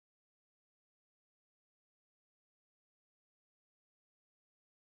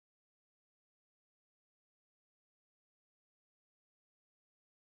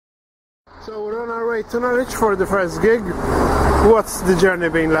So we're on our way to Norwich for the first gig. What's the journey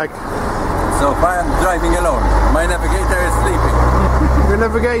been like? So far I'm driving alone. My navigator is sleeping. The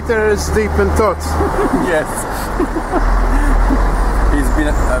navigator is deep in thought. Yes. He's been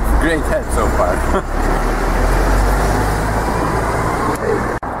a great help so far.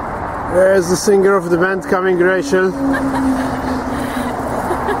 There's the singer of the band coming, Rachel.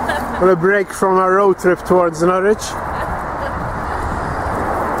 On a break from our road trip towards Norwich.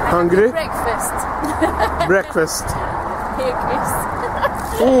 Hungry? Breakfast. Breakfast. Here, Chris.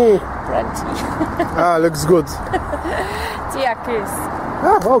 Brunch. Ah, looks good. Tia, Chris.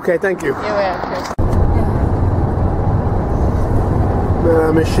 Ah, okay, thank you. You're welcome.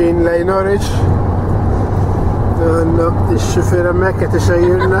 Machine lej Norwich. Għanna il-xufir emmek għet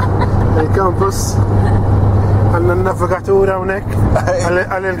iċajirna il-campus. Għanna n-navigatura unek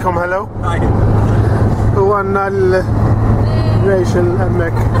għalilkom hello. U għanna l-Rachel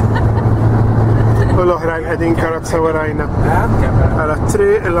emmek. U l-oħrajn għedin karabza warajna. Għala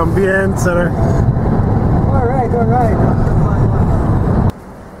t-triq, l-ambjent, sara. All right.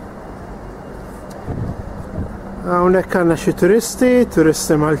 Għonek għanna xie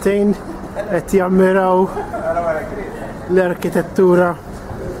turisti Maltin, għet jammiraw l-arkitettura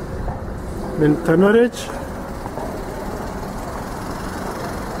minn ta' Norwich.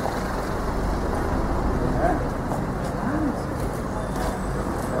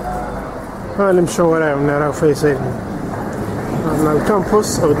 Għalim xawarajum naraw fejsejn. Għanna l-campus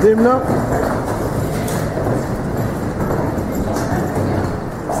għoddimna.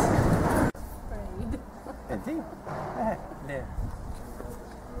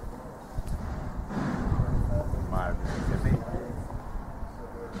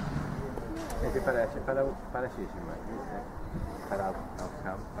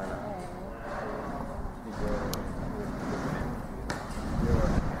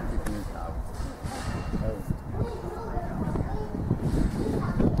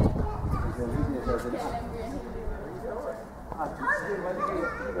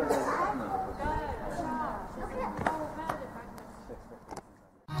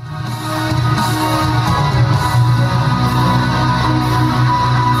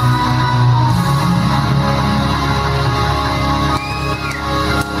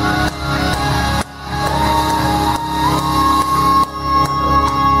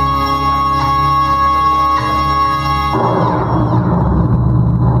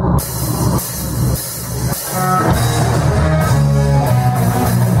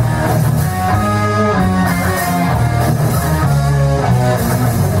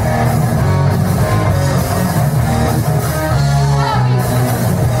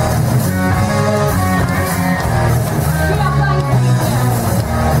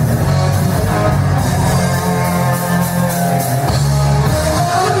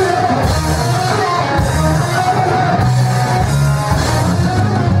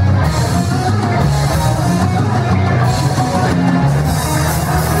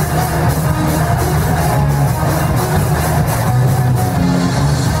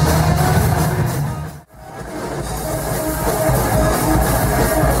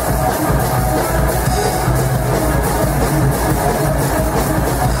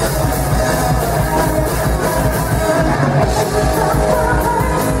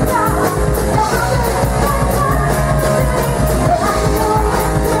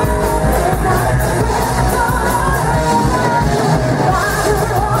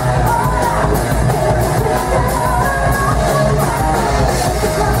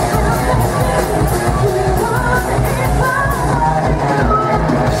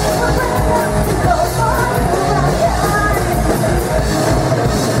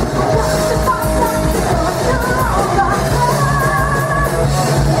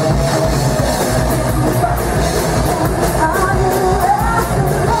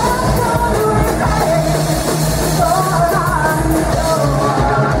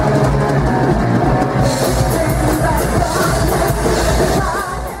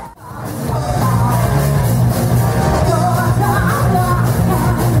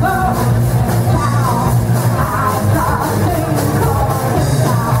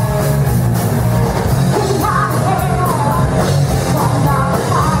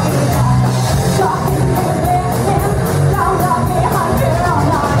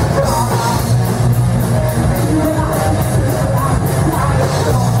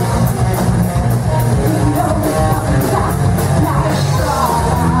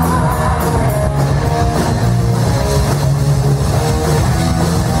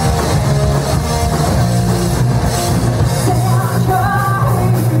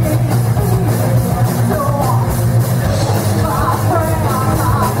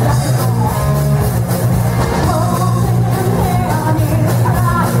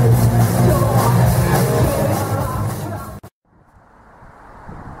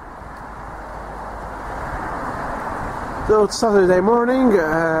 So it's Saturday morning.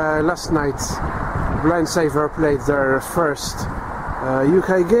 Last night, Blind Saviour played their first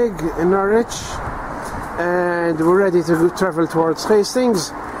UK gig in Norwich, and we're ready to travel towards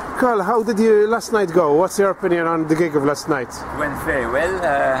Hastings. Karl, how did you last night go? What's your opinion on the gig of last night? Went very well.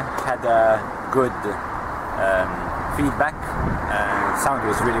 Had a good feedback. Sound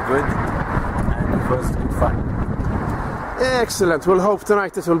was really good, and it was good fun. Excellent. We'll hope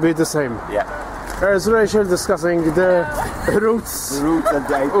tonight it will be the same. Yeah. There's Rachel discussing the routes. The route and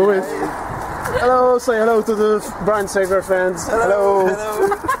the idea. With hello, say hello to the Blind Saviour fans. Hello.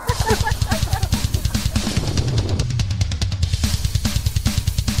 Hello.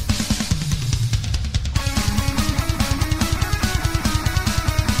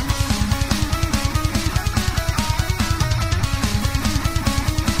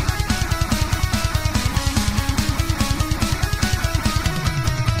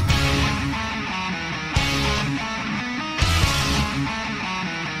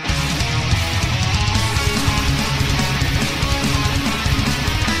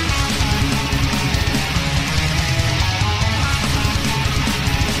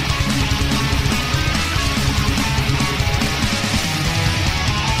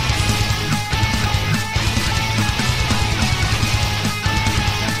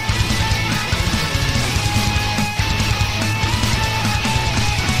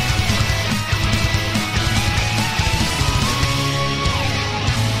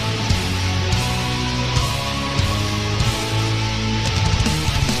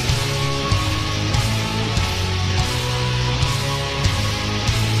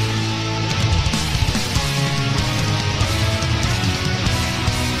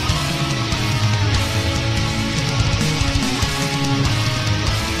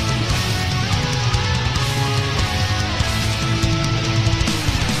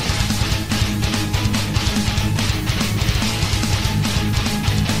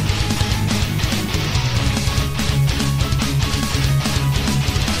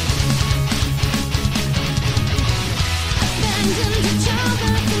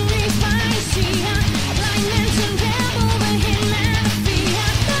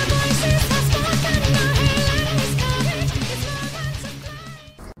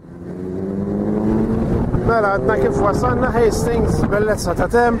 Mela, għadna kif wasanna Hastings, bellezza ta'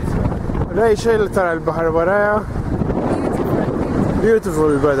 temp. Rachel tara l-bahar waraja.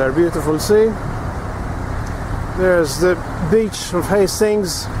 Beautiful weather, beautiful sea. There's the beach of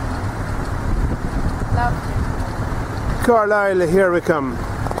Hastings. Lovely. Carlisle, here we come.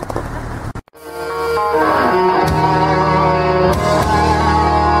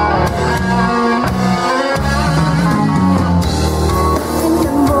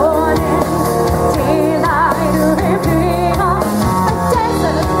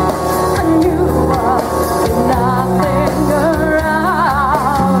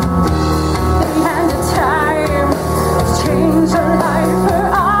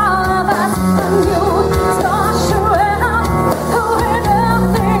 Start showing up with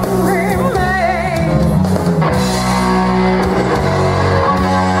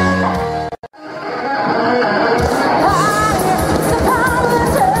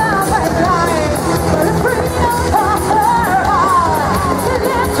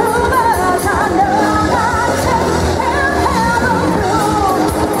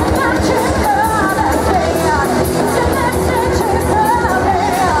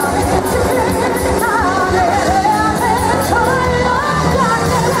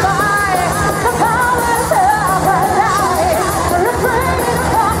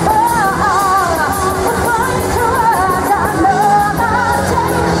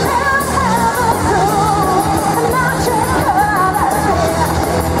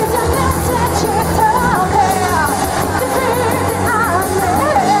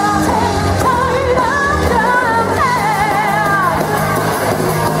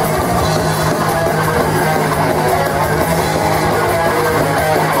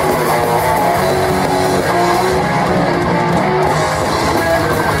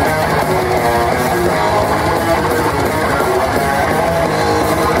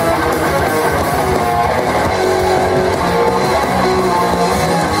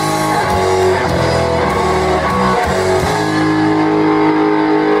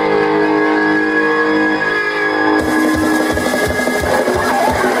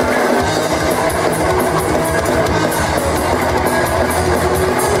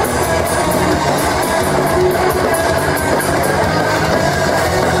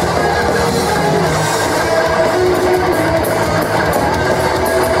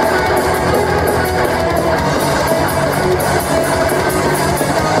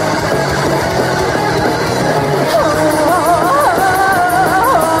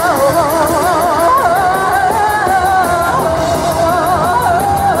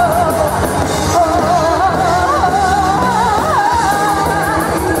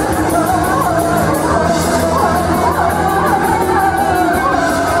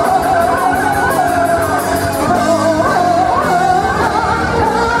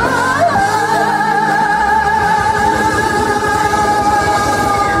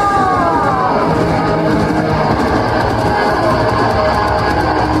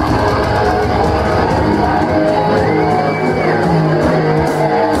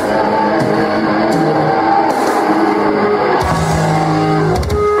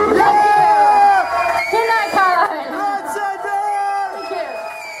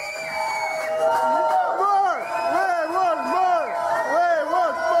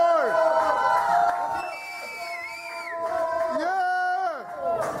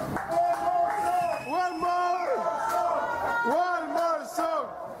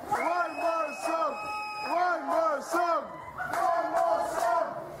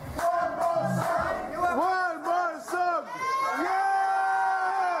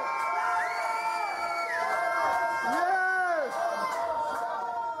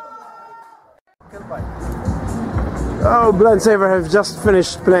So Blind Saviour have just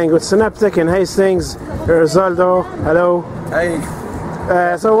finished playing with Synaptic in Hastings. Here's Aldo. Hello. Hey.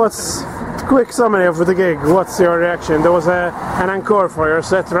 So what's quick summary of the gig? What's your reaction? There was an encore for your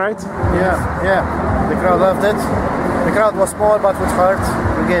set, right? Yeah. The crowd loved it. The crowd was small but with heart.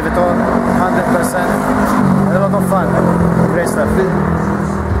 We gave it all 100%. A lot of fun. Great stuff.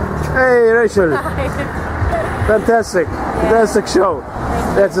 Hey Rachel. Fantastic. Fantastic show.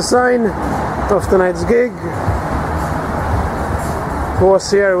 That's a sign of tonight's gig. Who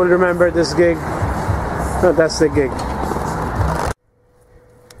was here will remember this gig. Fantastic gig.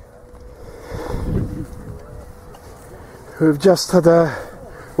 We've just had a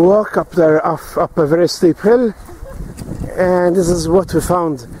walk up there, up a very steep hill, and this is what we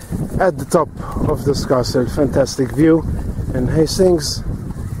found at the top of this castle. Fantastic view in Hastings.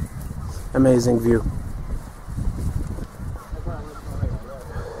 Amazing view.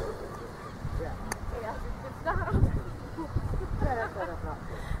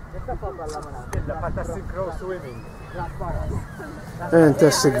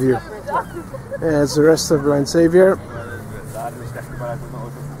 Fantastic view. As the rest of Blind Saviour.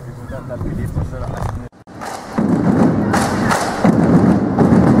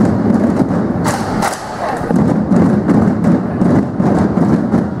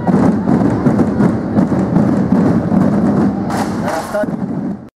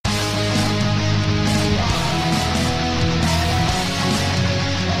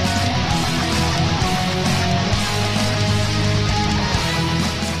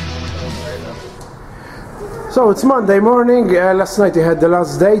 So it's Monday morning. Last night you had the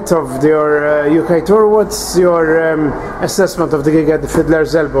last date of your UK tour. What's your assessment of the gig at the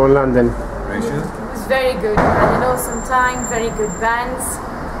Fiddler's Elbow in London? It was very good. We had an awesome time, very good bands.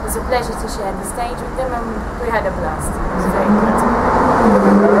 It was a pleasure to share the stage with them, and we had a blast. It was very good.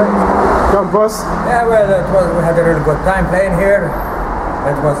 Campos? Yeah, well, we had a really good time playing here.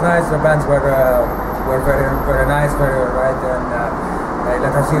 It was nice. The bands were very nice, very right, and they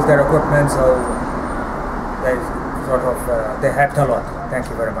let us use their equipment, so they they helped a lot. Thank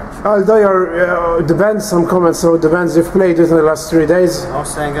you very much. Aldo, the bands, some comments. So the bands you've played with in the last 3 days. I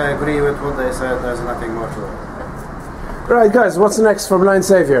was saying I agree with what they said. There's nothing more to it. Right, guys. What's next for Blind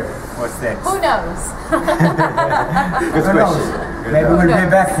Saviour? What's next? Who knows? Good question. Maybe we'll be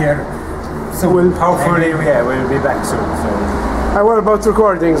back here. So we'll Hopefully, we'll be back soon. So what about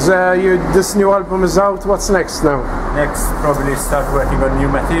recordings? This new album is out. What's next now? next, probably start working on new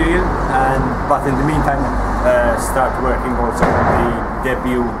material, but in the meantime, start working also on the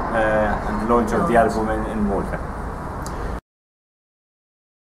debut and the launch of the album in Malta.